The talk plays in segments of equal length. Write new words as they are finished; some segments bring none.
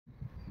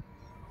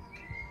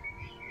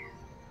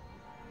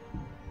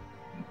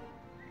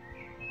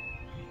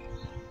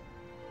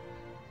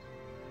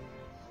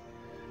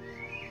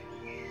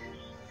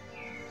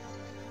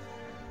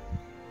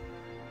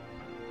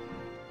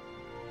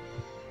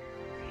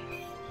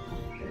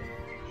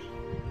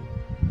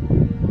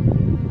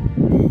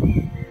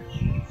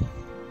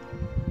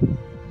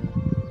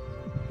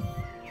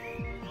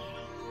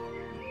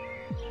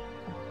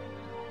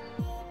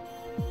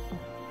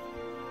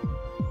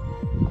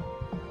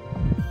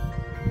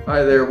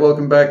Hi there,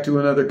 welcome back to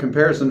another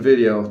comparison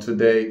video.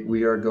 Today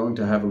we are going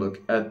to have a look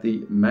at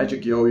the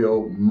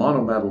MagicYoyo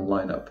Monometal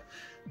lineup.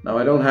 Now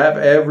I don't have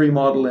every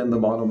model in the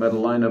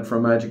Monometal lineup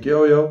from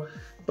MagicYoyo,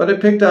 but I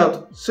picked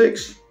out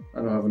 6, I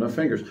don't have enough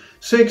fingers,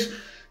 6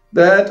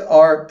 that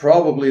are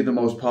probably the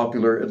most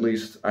popular, at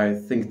least I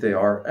think they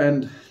are,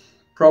 and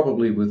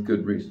probably with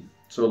good reason.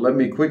 So let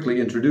me quickly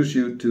introduce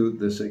you to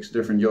the 6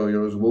 different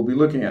yo-yos we'll be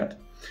looking at.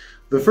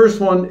 The first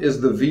one is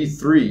the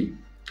V3,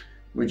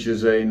 which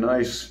is a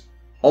nice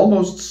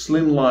almost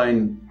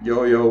slimline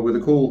yo-yo with a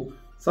cool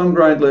thumb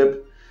grind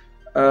lip,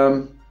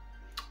 and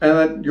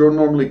that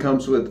normally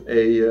comes with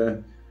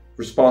a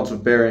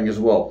responsive bearing as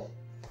well.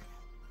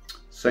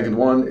 Second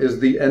one is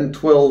the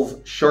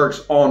N12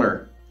 Shark's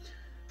Honor.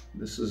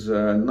 This is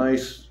a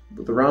nice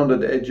with the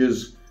rounded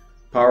edges,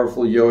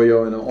 powerful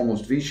yo-yo in an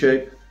almost V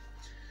shape.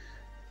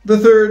 The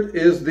third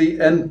is the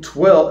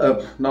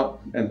N12,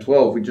 not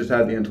N12, we just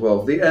had the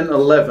N12, the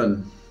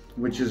N11,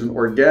 which is an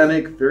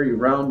organic, very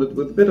rounded,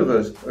 with a bit of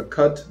a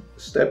cut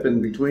step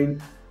in between,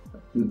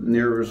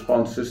 near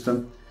response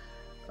system.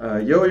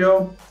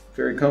 Yo-yo,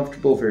 very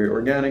comfortable, very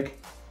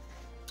organic.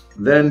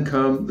 Then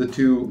come the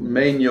 2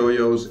 main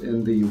yo-yos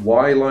in the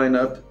Y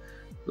lineup,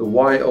 the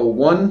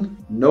Y01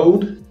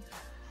 Node,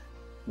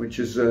 which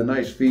is a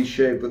nice V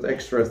shape with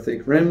extra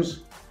thick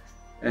rims,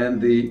 and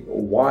the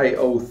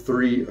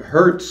Y03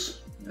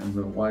 Hertz, and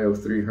the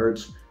Y03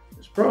 Hertz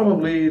is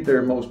probably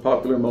their most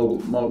popular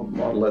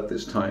model at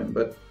this time,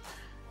 but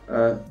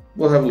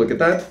we'll have a look at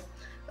that.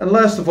 And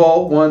last of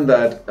all, one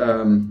that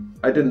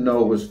I didn't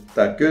know was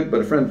that good,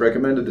 but a friend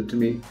recommended it to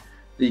me,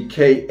 the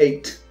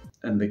K8.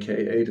 And the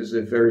K8 is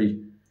a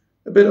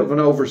bit of an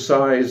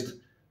oversized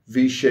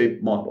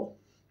V-shaped model.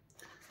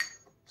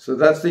 So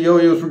that's the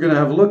yo-yos we're going to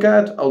have a look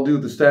at. I'll do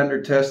the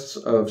standard tests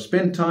of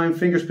spin time,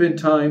 finger spin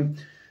time,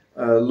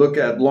 look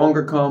at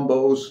longer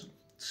combos,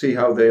 see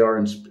how they are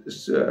in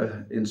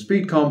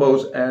speed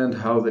combos and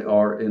how they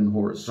are in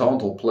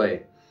horizontal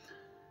play.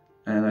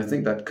 And I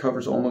think that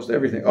covers almost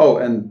everything. Oh,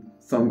 and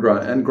thumb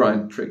grind and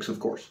grind tricks, of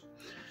course.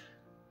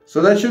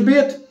 So that should be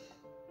it.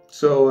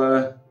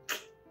 So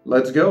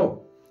let's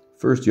go.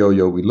 First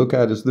yo-yo we look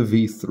at is the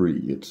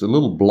V3. It's a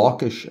little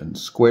blockish and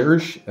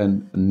squarish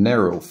and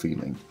narrow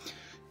feeling.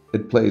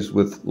 It plays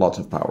with lots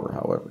of power,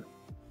 however.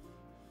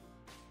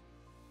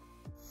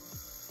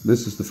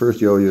 This is the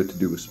first yo-yo to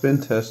do a spin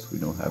test. We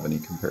don't have any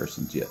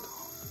comparisons yet.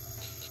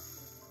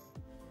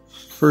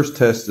 First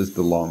test is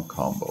the long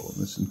combo.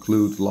 This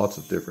includes lots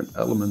of different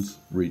elements,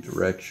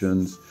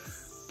 redirections,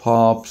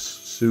 pops,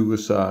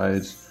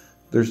 suicides.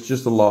 There's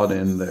just a lot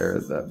in there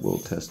that will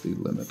test the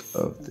limit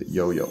of the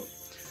yo-yo.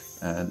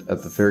 And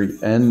at the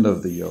very end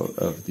of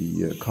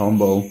the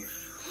combo,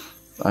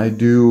 I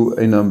do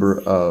a number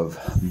of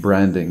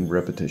branding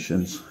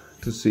repetitions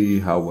to see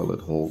how well it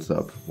holds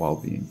up while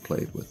being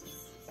played with.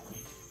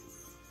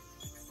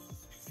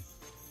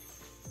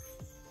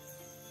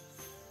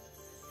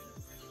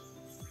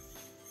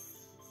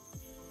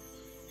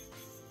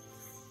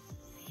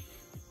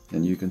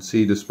 And you can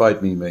see,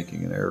 despite me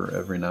making an error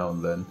every now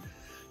and then,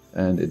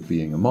 and it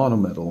being a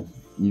monometal,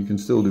 you can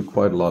still do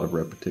quite a lot of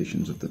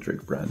repetitions of the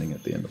trick branding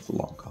at the end of the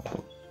long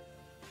combo.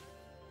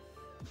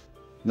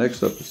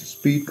 Next up is a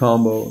speed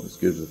combo. This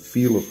gives a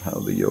feel of how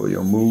the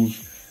yo-yo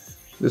moves.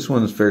 This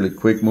one is fairly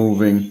quick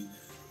moving.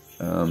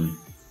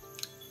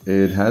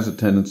 It has a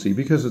tendency,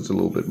 because it's a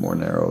little bit more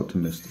narrow, to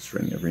miss the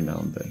string every now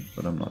and then,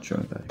 but I'm not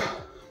showing that here.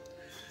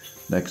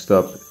 Next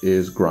up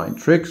is grind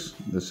tricks.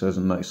 This has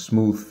a nice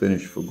smooth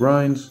finish for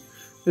grinds.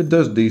 It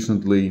does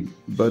decently,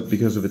 but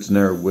because of its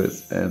narrow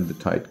width and the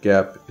tight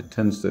gap, it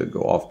tends to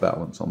go off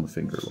balance on the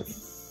finger lip.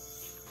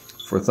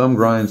 For thumb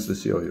grinds,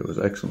 this yo-yo is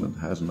excellent. It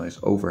has a nice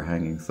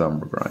overhanging thumb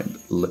grind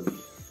lip.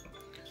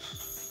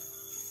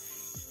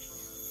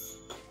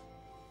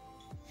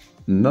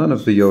 None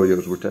of the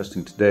yo-yos we're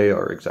testing today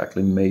are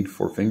exactly made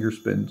for finger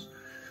spins.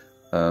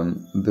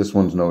 This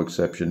one's no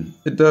exception.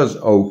 It does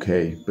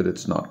okay, but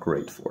it's not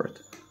great for it.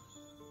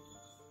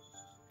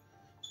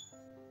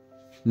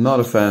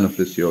 Not a fan of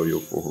this yo-yo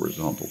for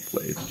horizontal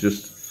play. It's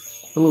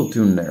just a little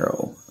too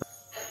narrow.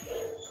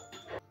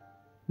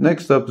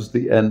 Next up is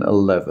the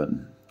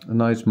N11. A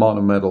nice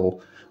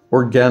monometal,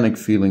 organic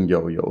feeling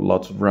yo-yo.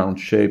 Lots of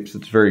round shapes.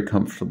 It's very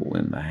comfortable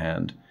in the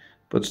hand,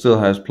 but still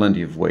has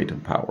plenty of weight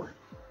and power.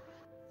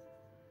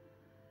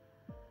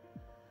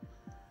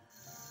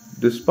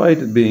 Despite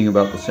it being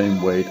about the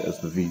same weight as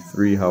the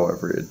V3,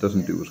 however, it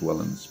doesn't do as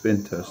well in the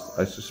spin test,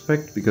 I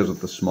suspect because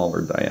of the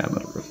smaller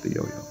diameter of the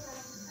yo-yo.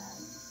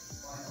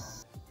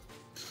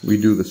 We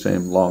do the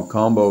same long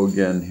combo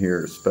again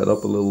here, sped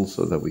up a little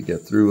so that we get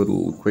through it a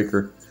little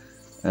quicker,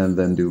 and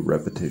then do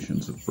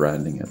repetitions of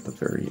branding at the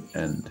very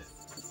end.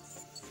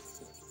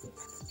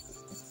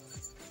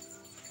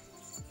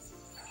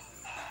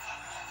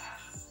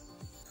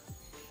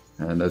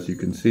 And as you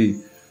can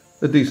see,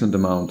 a decent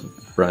amount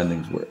of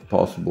brandings were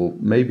possible,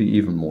 maybe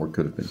even more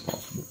could have been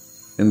possible.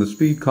 In the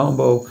speed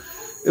combo,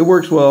 it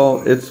works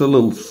well. It's a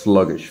little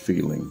sluggish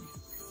feeling.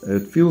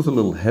 It feels a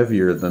little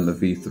heavier than the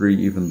V3,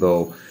 even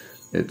though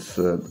it's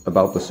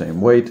about the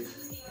same weight.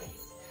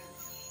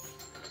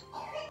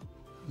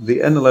 The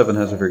N11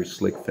 has a very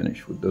slick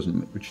finish,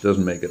 which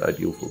doesn't make it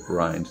ideal for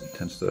grinds. It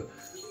tends to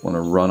want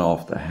to run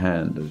off the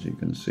hand, as you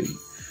can see.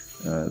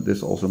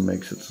 This also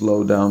makes it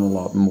slow down a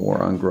lot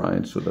more on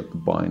grinds so that the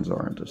binds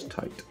aren't as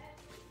tight.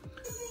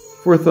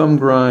 For thumb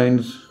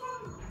grinds,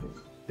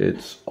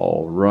 it's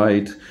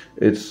alright.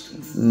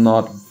 It's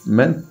not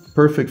meant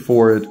perfect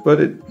for it,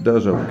 but it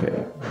does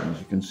okay. As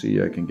you can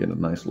see, I can get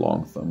a nice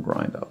long thumb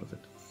grind out of it.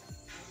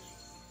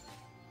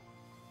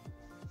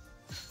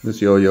 This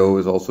yo-yo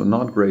is also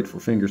not great for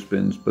finger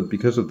spins, but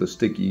because of the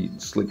sticky,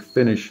 slick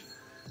finish,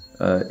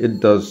 it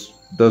does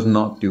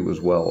not do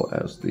as well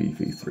as the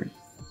V3.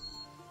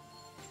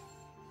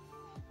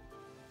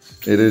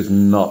 It is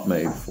not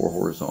made for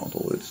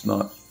horizontal.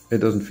 It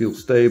doesn't feel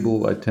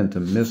stable. I tend to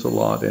miss a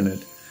lot in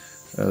it.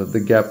 The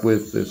gap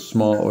width is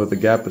small, or the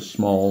gap is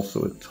small,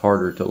 so it's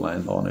harder to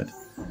land on it.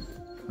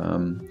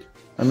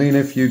 I mean,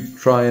 if you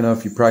try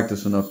enough, you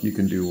practice enough, you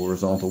can do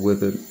horizontal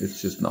with it.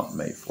 It's just not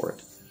made for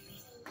it.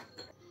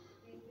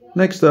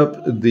 Next up,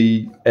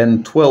 the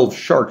N12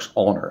 Shark's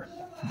Honor.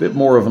 A bit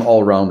more of an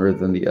all-rounder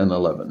than the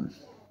N11.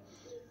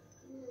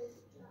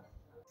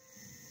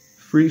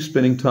 Free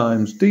spinning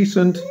time's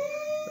decent,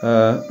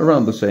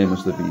 around the same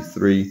as the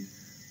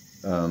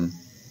V3,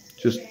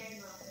 just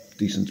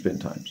decent spin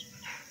times.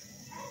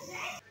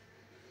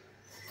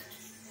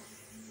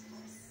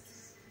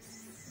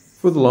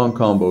 For the long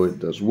combo, it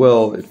does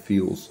well. It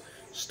feels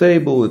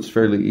stable. It's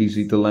fairly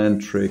easy to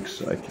land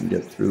tricks. I can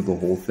get through the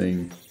whole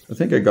thing. I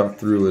think I got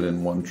through it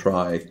in one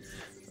try.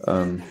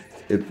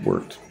 It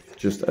worked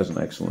just as an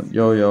excellent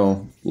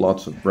yo-yo.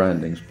 Lots of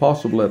brandings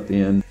possible at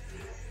the end.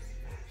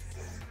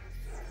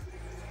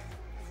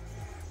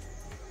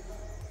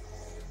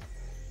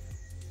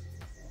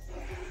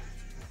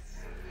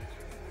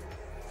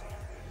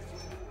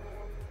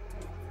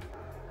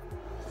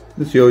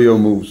 This yo-yo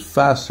moves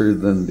faster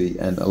than the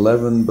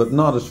N11, but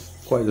not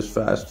quite as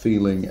fast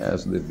feeling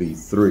as the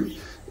V3.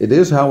 It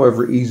is,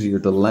 however, easier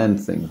to land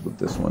things with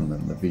this one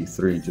than the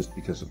V3 just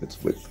because of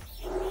its width.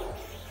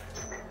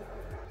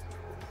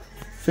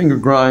 Finger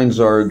grinds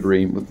are a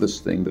dream with this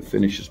thing. The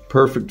finish is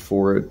perfect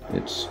for it.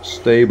 It's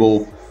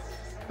stable.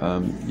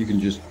 You can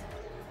just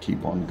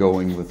keep on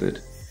going with it,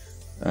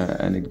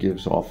 and it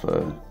gives off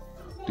a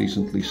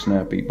decently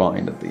snappy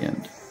bind at the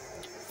end.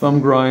 Thumb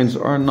grinds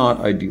are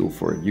not ideal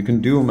for it. You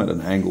can do them at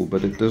an angle,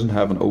 but it doesn't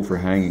have an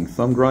overhanging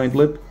thumb grind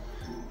lip,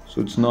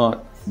 so it's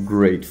not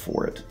great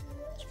for it.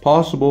 It's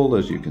possible,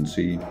 as you can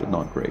see, but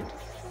not great.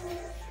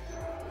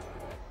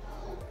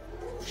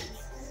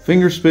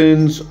 Finger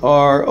spins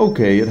are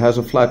okay. It has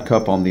a flat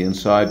cup on the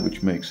inside,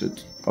 which makes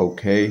it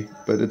okay,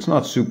 but it's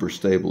not super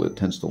stable. It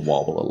tends to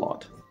wobble a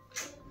lot.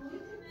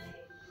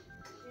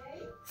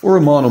 For a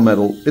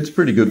monometal, it's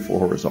pretty good for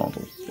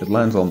horizontal. It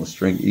lands on the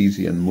string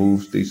easy and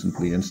moves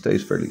decently and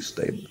stays fairly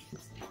stable.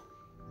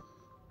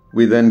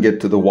 We then get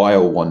to the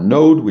YO1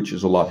 node, which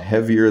is a lot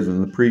heavier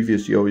than the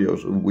previous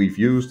yo-yos we've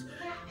used,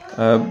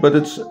 but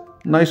it's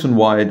nice and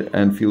wide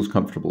and feels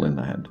comfortable in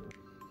the hand.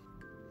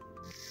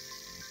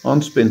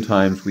 On spin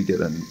times, we get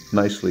a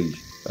nicely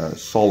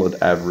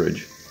solid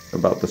average,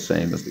 about the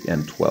same as the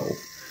N12.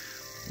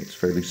 It's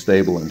fairly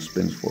stable and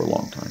spins for a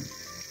long time.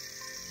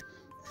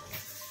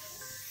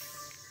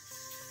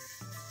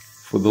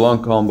 For the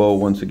long combo,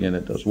 once again,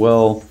 it does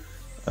well.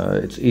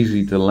 It's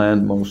easy to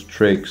land most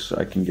tricks.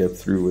 I can get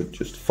through it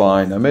just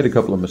fine. I made a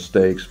couple of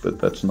mistakes, but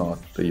that's not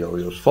the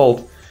yo-yo's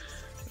fault.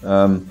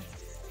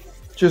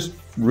 Just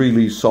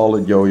really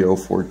solid yo-yo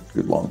for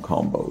good long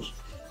combos.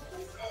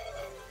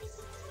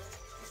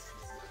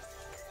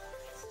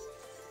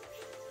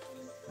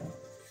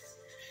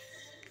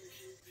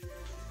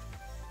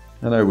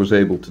 And I was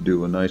able to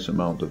do a nice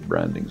amount of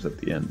brandings at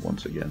the end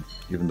once again,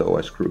 even though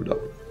I screwed up.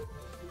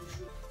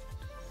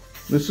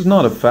 This is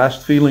not a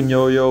fast feeling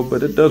yo-yo,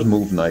 but it does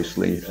move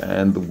nicely,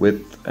 and the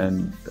width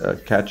and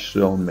catch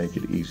zone make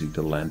it easy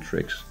to land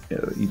tricks,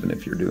 even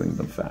if you're doing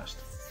them fast.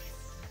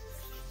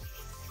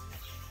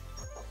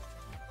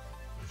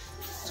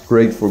 It's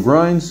great for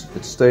grinds,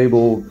 it's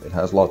stable, it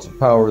has lots of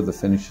power, the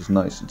finish is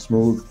nice and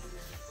smooth.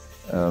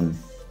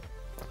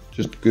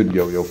 Just good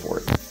yo-yo for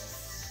it.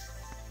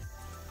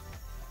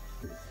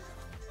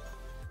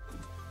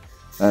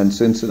 And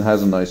since it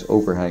has a nice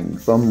overhanging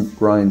thumb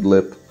grind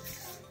lip,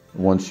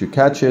 once you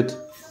catch it,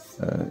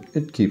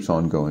 it keeps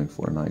on going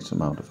for a nice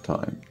amount of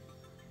time.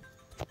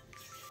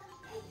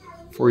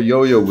 For a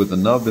yo-yo with a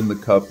nub in the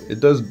cup,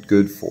 it does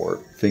good for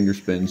finger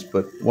spins,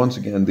 but once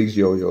again, these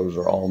yo-yos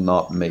are all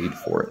not made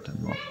for it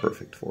and not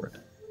perfect for it.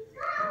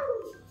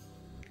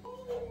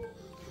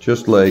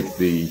 Just like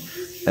the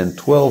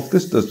N12,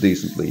 this does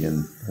decently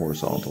in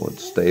horizontal.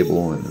 It's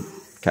stable and it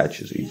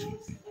catches easy.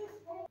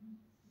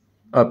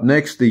 Up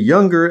next, the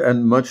younger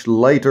and much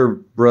lighter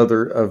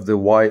brother of the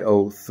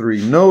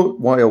YO1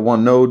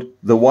 node,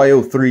 the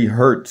YO3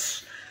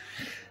 Hertz.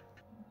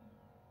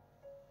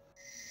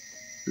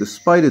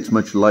 Despite its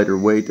much lighter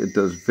weight, it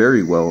does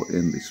very well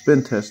in the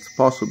spin test,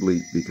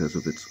 possibly because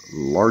of its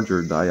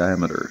larger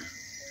diameter.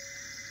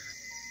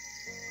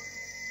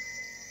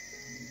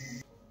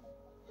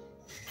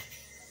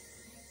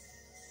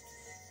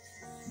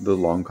 the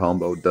long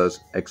combo does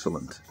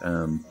excellent.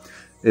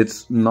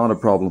 It's not a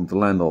problem to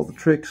land all the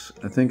tricks.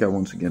 I think I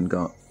once again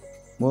got,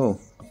 well,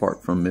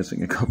 apart from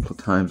missing a couple of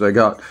times, I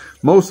got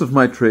most of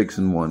my tricks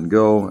in one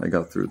go. I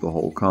got through the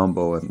whole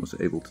combo and was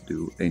able to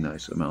do a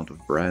nice amount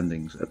of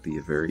brandings at the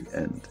very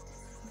end.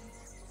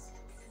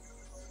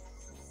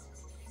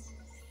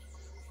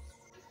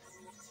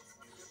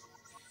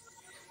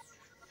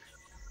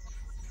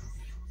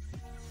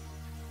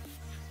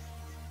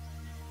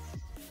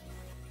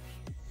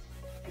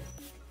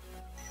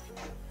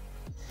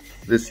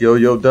 This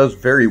yo-yo does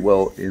very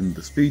well in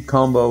the speed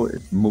combo.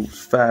 It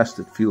moves fast,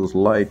 it feels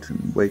light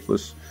and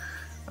weightless,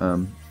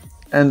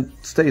 and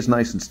stays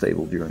nice and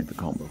stable during the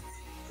combo.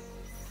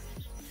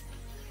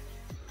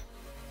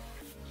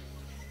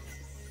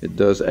 It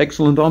does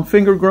excellent on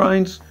finger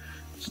grinds.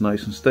 It's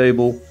nice and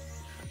stable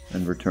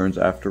and returns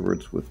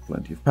afterwards with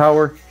plenty of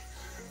power.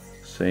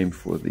 Same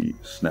for the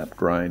snap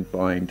grind,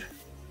 bind.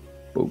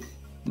 Boom,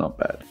 not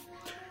bad.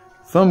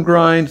 Thumb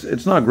grinds,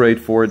 it's not great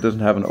for it.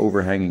 Doesn't have an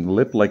overhanging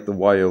lip like the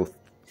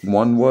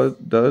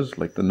YO1 does,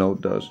 like the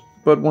Note does.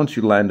 But once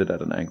you land it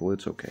at an angle,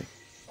 it's okay.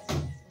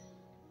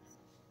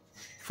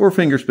 For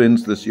finger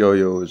spins, this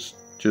yo-yo is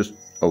just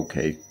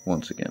okay,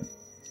 once again.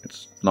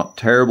 It's not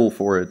terrible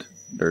for it.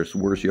 There's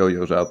worse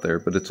yo-yos out there,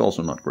 but it's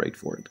also not great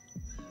for it.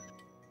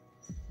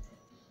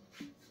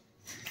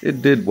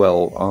 It did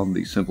well on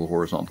the simple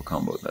horizontal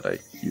combo that I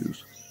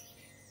use.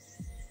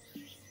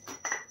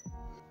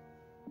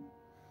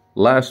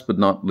 Last but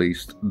not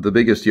least, the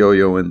biggest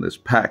yo-yo in this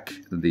pack,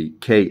 the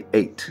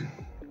K8.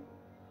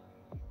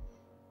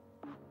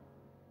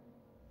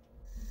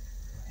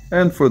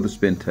 And for the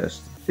spin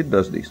test, it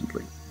does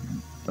decently.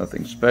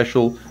 Nothing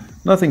special,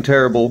 nothing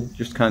terrible,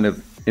 just kind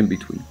of in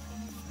between.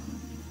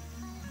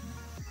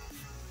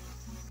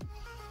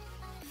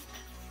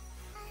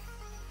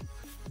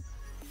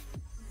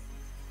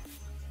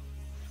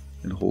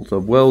 It holds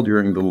up well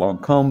during the long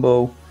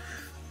combo.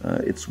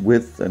 Its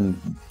width and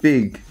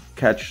big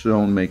catch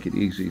zone make it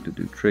easy to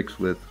do tricks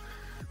with.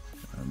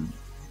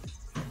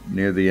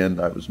 Near the end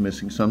I was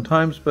missing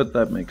sometimes, but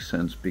that makes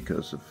sense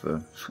because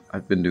of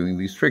I've been doing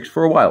these tricks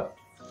for a while.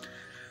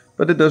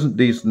 But it does a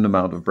decent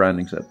amount of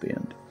brandings at the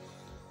end.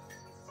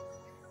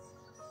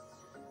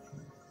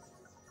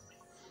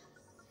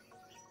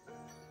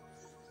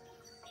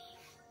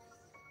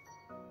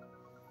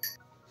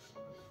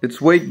 Its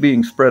weight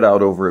being spread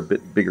out over a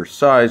bit bigger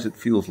size, it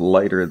feels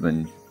lighter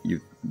than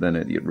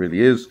it really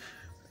is.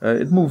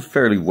 It moves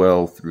fairly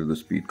well through the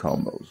speed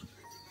combos.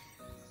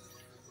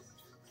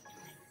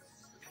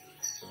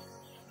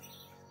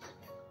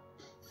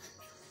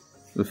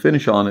 The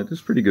finish on it is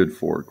pretty good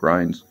for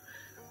grinds.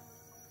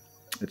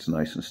 It's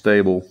nice and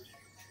stable.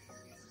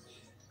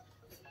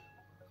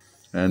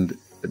 And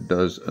it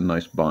does a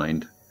nice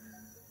bind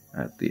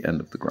at the end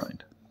of the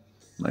grind.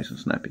 Nice and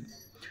snappy.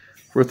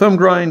 For thumb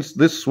grinds,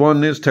 this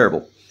one is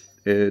terrible.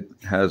 It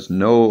has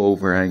no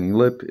overhanging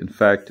lip. In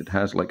fact, it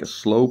has like a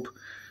slope,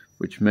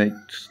 which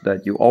makes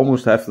that you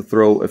almost have to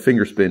throw a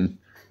finger spin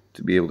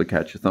to be able to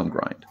catch a thumb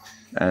grind.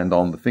 And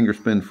on the finger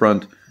spin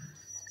front,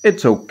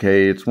 it's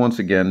okay. It's once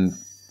again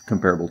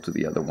comparable to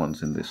the other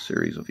ones in this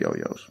series of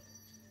yo-yos.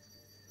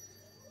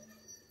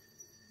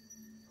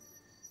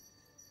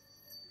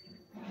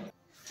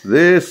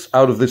 This,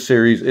 out of this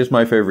series, is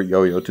my favorite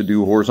yo-yo to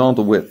do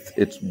horizontal with.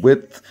 Its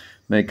width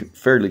make it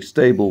fairly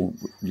stable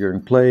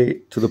during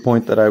play, to the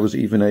point that I was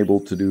even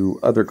able to do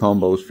other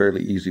combos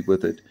fairly easy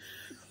with it.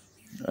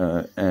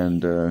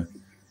 And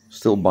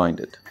still bind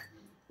it.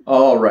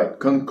 Alright,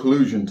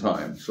 conclusion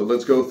time. So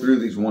let's go through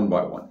these one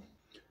by one.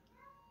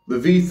 The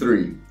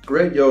V3,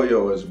 great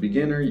yo-yo as a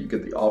beginner. You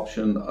get the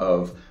option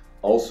of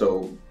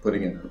also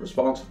putting in a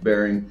responsive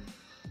bearing.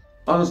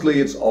 Honestly,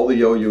 it's all the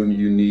yo-yo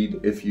you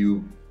need if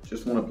you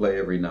just want to play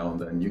every now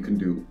and then. You can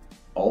do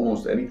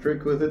almost any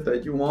trick with it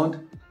that you want.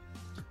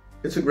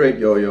 It's a great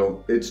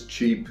yo-yo. It's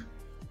cheap.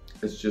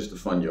 It's just a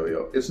fun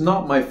yo-yo. It's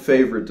not my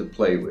favorite to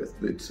play with.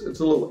 It's a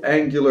little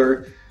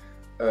angular.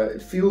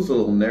 It feels a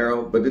little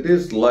narrow, but it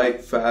is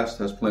light, fast,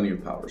 has plenty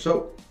of power.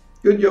 So,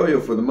 good yo-yo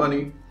for the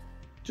money.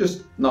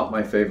 Just not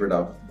my favorite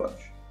out of the bunch.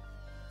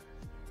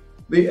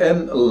 The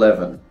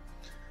N11.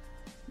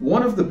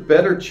 One of the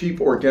better cheap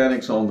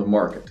organics on the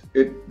market.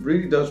 It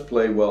really does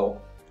play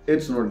well.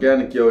 It's an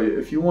organic yo-yo.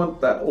 If you want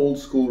that old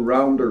school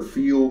rounder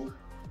feel,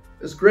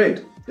 it's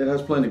great. It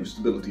has plenty of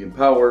stability and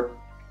power.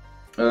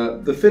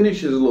 The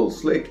finish is a little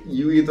slick.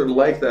 You either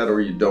like that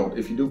or you don't.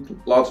 If you do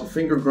lots of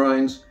finger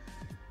grinds,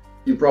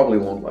 you probably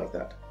won't like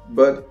that.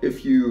 But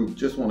if you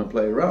just want to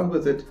play around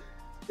with it,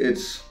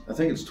 I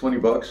think it's 20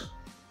 bucks.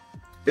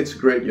 It's a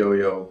great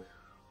yo-yo.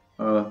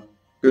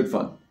 Good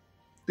fun.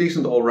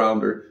 Decent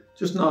all-rounder,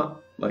 just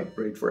not like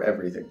great for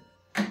everything.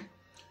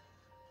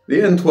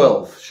 The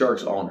N12,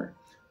 Shark's Honor.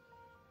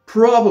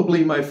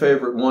 Probably my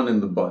favorite one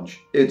in the bunch.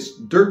 It's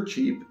dirt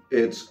cheap.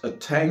 It's a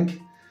tank.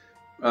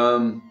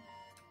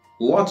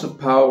 Lots of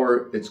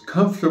power. It's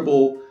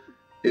comfortable.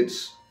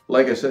 It's,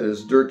 like I said,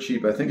 it's dirt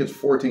cheap. I think it's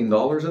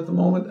 $14 at the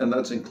moment, and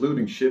that's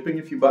including shipping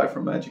if you buy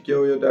from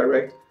MagicYoyo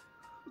direct.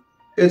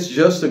 It's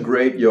just a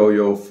great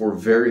yo-yo for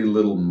very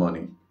little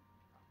money.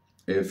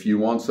 If you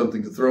want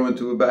something to throw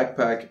into a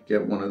backpack,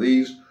 get one of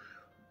these.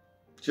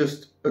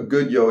 Just a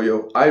good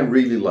yo-yo. I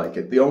really like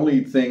it. The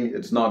only thing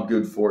it's not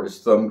good for is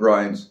thumb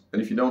grinds.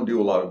 And if you don't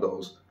do a lot of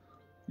those,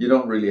 you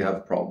don't really have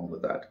a problem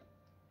with that.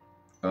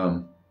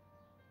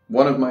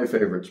 One of my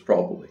favorites,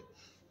 probably.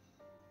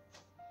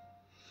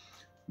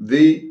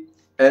 The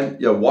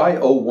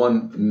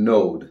Y01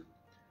 node.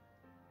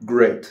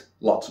 Great.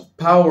 Lots of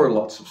power,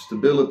 lots of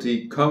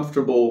stability,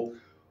 comfortable.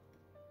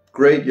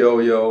 Great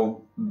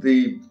yo-yo.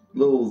 The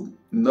little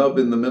nub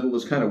in the middle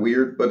is kind of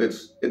weird, but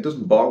it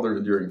doesn't bother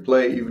during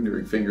play. Even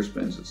during finger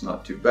spins, it's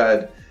not too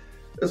bad.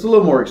 It's a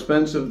little more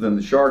expensive than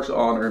the Shark's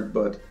Honor,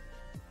 but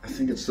I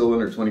think it's still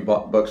under 20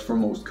 bucks for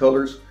most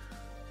colors.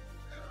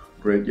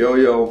 Great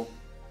yo-yo.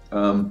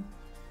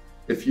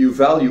 If you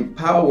value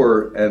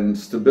power and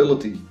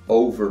stability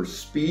over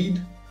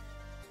speed,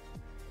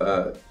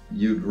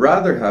 you'd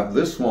rather have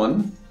this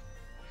one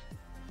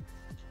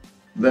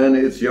than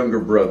its younger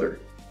brother.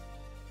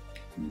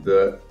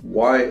 The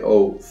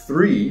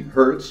Y03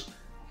 Hertz,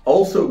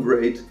 also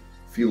great,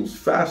 feels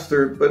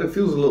faster, but it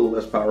feels a little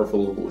less powerful,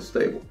 a little less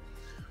stable.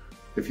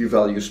 If you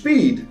value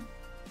speed,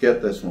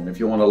 get this one. If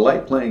you want a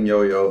light playing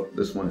yo-yo,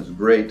 this one is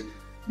great.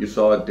 You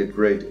saw it did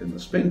great in the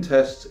spin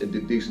tests, it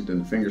did decent in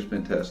the finger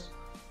spin test.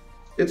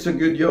 It's a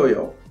good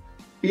yo-yo.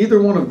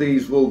 Either one of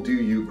these will do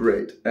you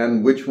great,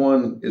 and which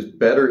one is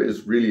better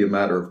is really a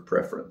matter of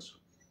preference.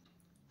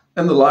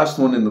 And the last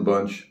one in the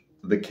bunch,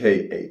 the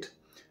K8.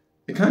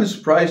 It kind of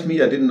surprised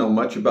me. I didn't know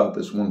much about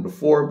this one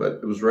before, but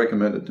it was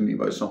recommended to me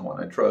by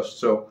someone I trust,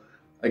 so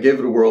I gave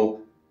it a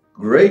whirl.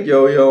 Great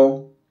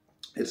yo-yo.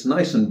 It's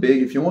nice and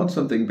big. If you want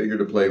something bigger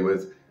to play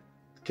with,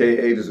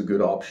 K8 is a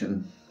good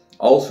option.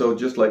 Also,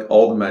 just like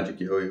all the Magic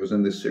Yo-Yos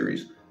in this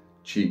series,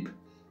 cheap.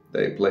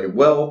 They play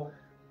well.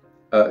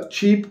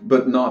 Cheap,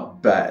 but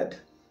not bad.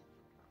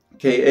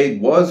 K8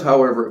 was,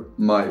 however,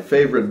 my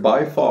favorite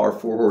by far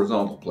for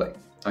horizontal play.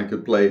 I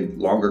could play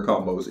longer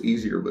combos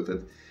easier with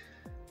it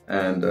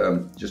and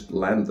just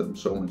land them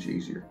so much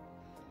easier.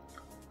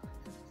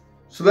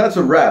 So that's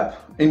a wrap.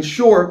 In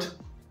short,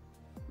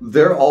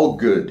 they're all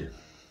good.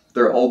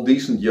 They're all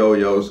decent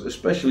yo-yos,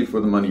 especially for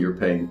the money you're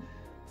paying.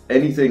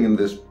 Anything in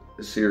this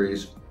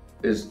series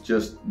is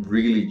just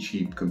really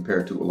cheap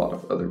compared to a lot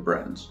of other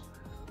brands.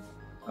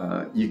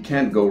 You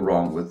can't go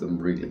wrong with them,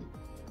 really.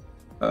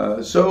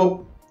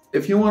 So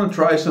if you want to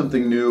try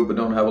something new but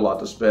don't have a lot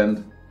to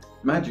spend,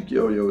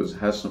 MagicYoyo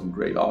has some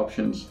great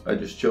options. I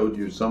just showed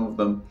you some of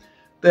them.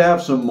 They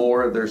have some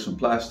more. There's some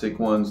plastic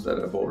ones that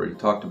I've already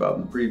talked about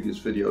in previous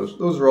videos.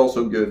 Those are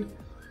also good.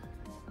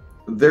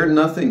 They're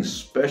nothing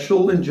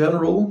special in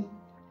general,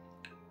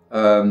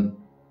 but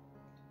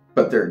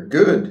they're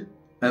good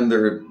and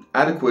they're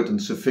adequate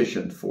and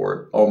sufficient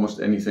for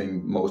almost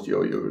anything most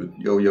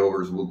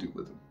yo-yoers will do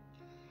with them.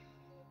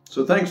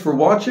 So thanks for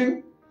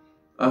watching.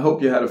 I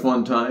hope you had a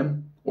fun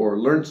time or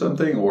learned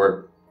something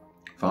or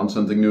found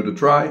something new to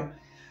try.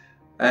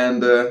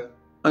 And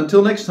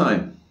until next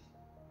time,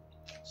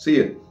 see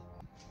ya.